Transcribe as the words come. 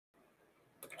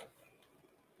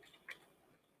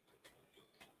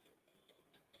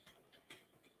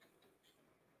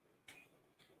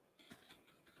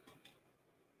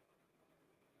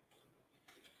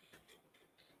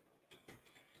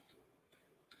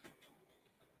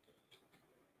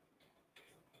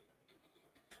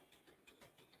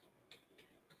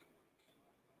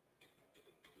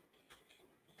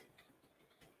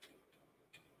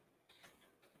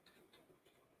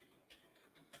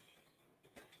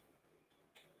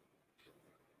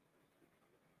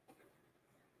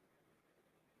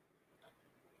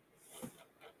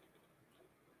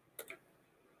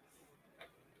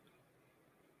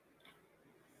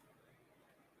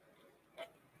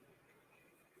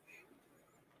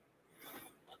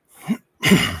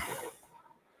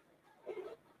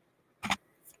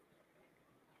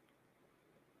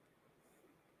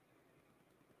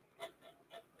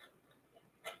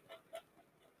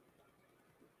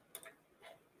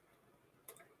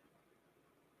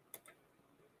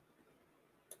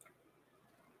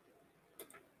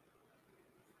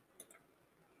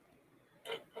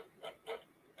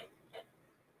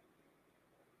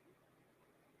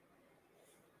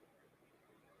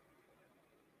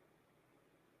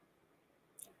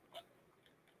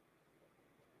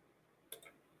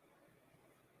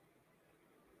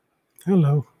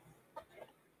Hello.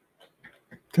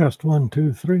 Test 1,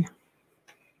 2, 3.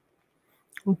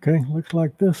 Okay, looks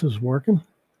like this is working.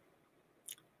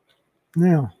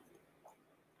 Now,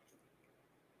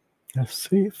 let's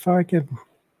see if I can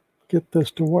get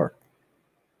this to work.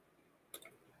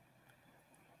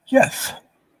 Yes,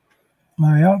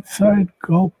 my outside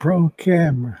GoPro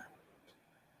camera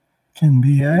can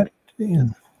be added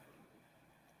in.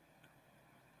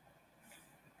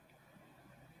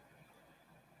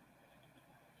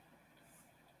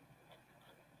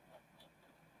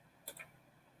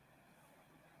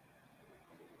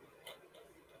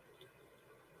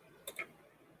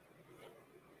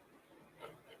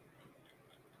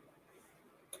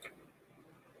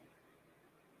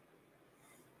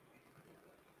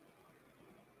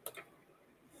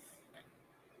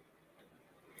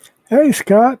 Hey,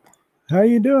 Scott, how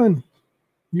you doing?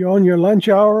 You on your lunch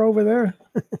hour over there?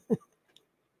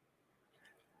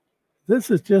 This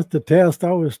is just a test.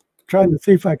 I was trying to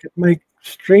see if I could make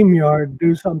Streamyard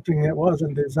do something it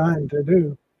wasn't designed to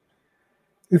do.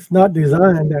 It's not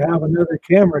designed to have another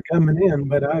camera coming in,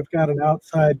 but I've got an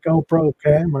outside GoPro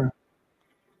camera,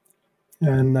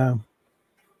 and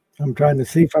I'm trying to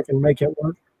see if I can make it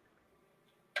work.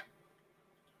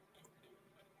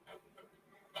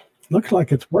 Looks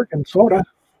like it's working, sort of.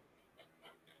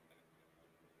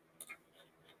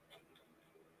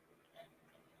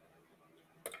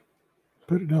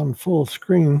 Put it on full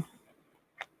screen.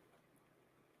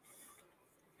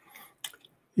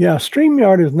 Yeah,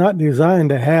 Streamyard is not designed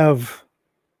to have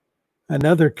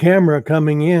another camera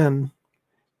coming in,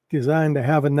 designed to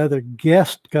have another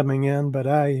guest coming in, but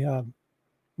I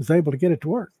was able to get it to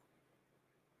work.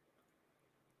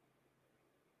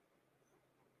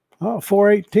 Oh,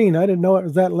 4:18. I didn't know it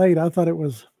was that late. I thought it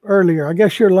was earlier. I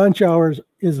guess your lunch hours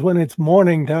is when it's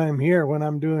morning time here when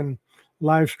I'm doing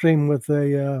live stream with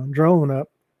the drone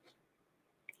up.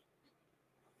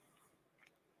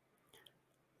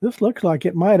 This looks like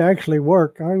it might actually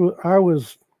work. I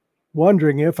was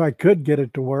wondering if I could get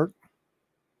it to work.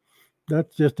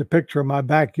 That's just a picture of my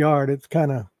backyard. It's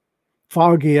kind of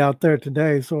foggy out there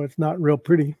today, so it's not real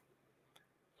pretty.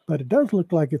 But it does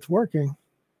look like it's working.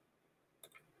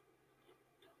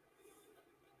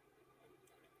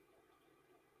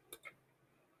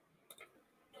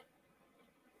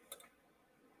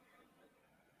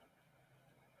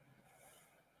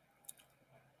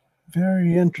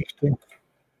 Very interesting.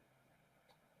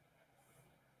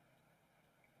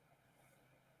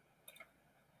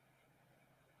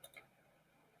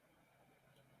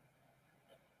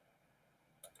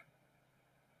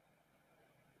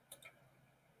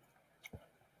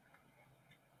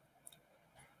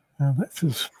 Now this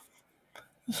is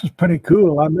pretty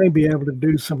cool. I may be able to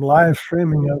do some live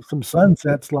streaming of some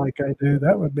sunsets like I do.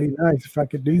 That would be nice if I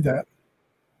could do that.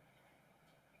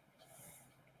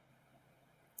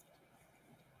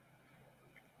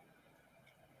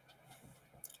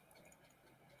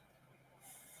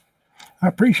 I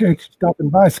appreciate you stopping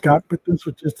by, Scott, but this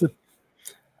was just a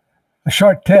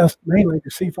short test, mainly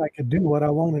to see if I could do what I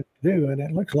wanted to do, and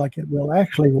it looks like it will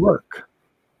actually work.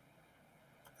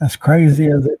 As crazy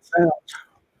as it sounds.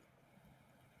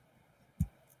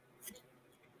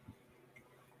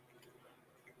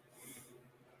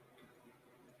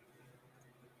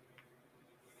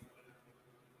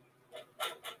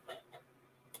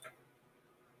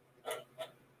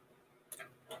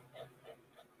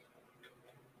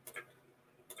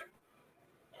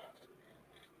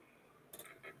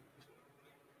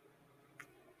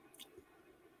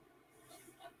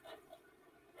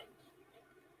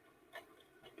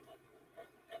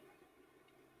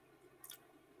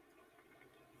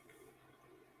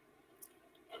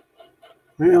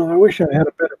 Well, I wish I had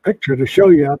a better picture to show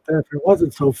you out there. If it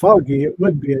wasn't so foggy, it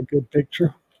would be a good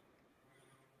picture.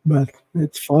 But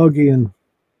it's foggy and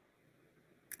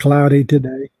cloudy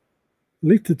today. At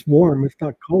least it's warm. It's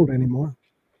not cold anymore.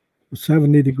 It was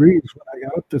 70 degrees when I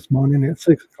got up this morning at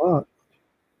 6 o'clock.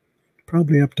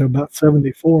 Probably up to about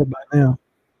 74 by now.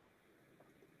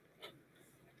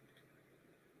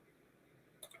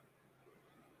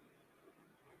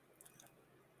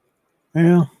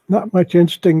 Well, not much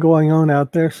interesting going on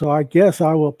out there, so I guess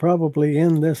I will probably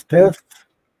end this test.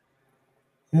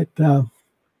 It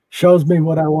shows me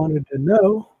what I wanted to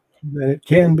know, that it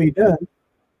can be done.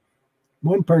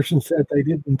 One person said they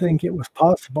didn't think it was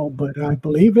possible, but I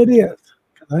believe it is,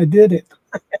 because I did it.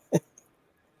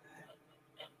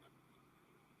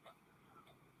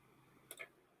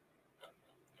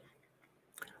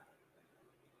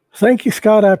 Thank you,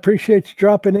 Scott. I appreciate you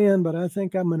dropping in, but I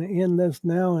think I'm going to end this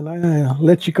now, and I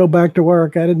let you go back to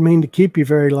work. I didn't mean to keep you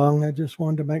very long. I just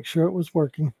wanted to make sure it was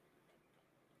working.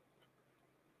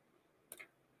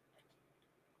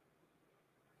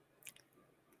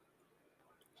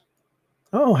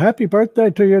 Oh, happy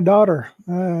birthday to your daughter.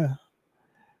 I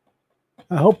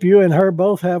hope you and her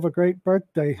both have a great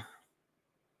birthday.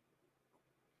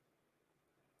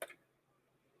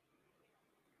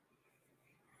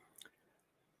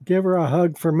 Give her a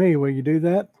hug for me. Will you do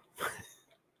that?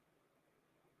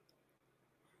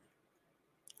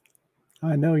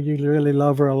 I know you really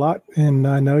love her a lot, and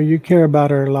I know you care about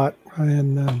her a lot.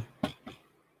 And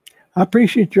I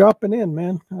appreciate you dropping in,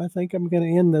 man. I think I'm going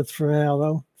to end this for now,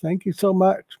 though. Thank you so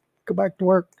much. Go back to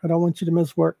work. I don't want you to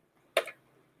miss work.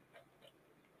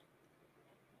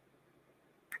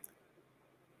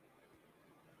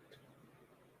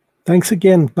 Thanks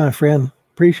again, my friend.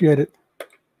 Appreciate it.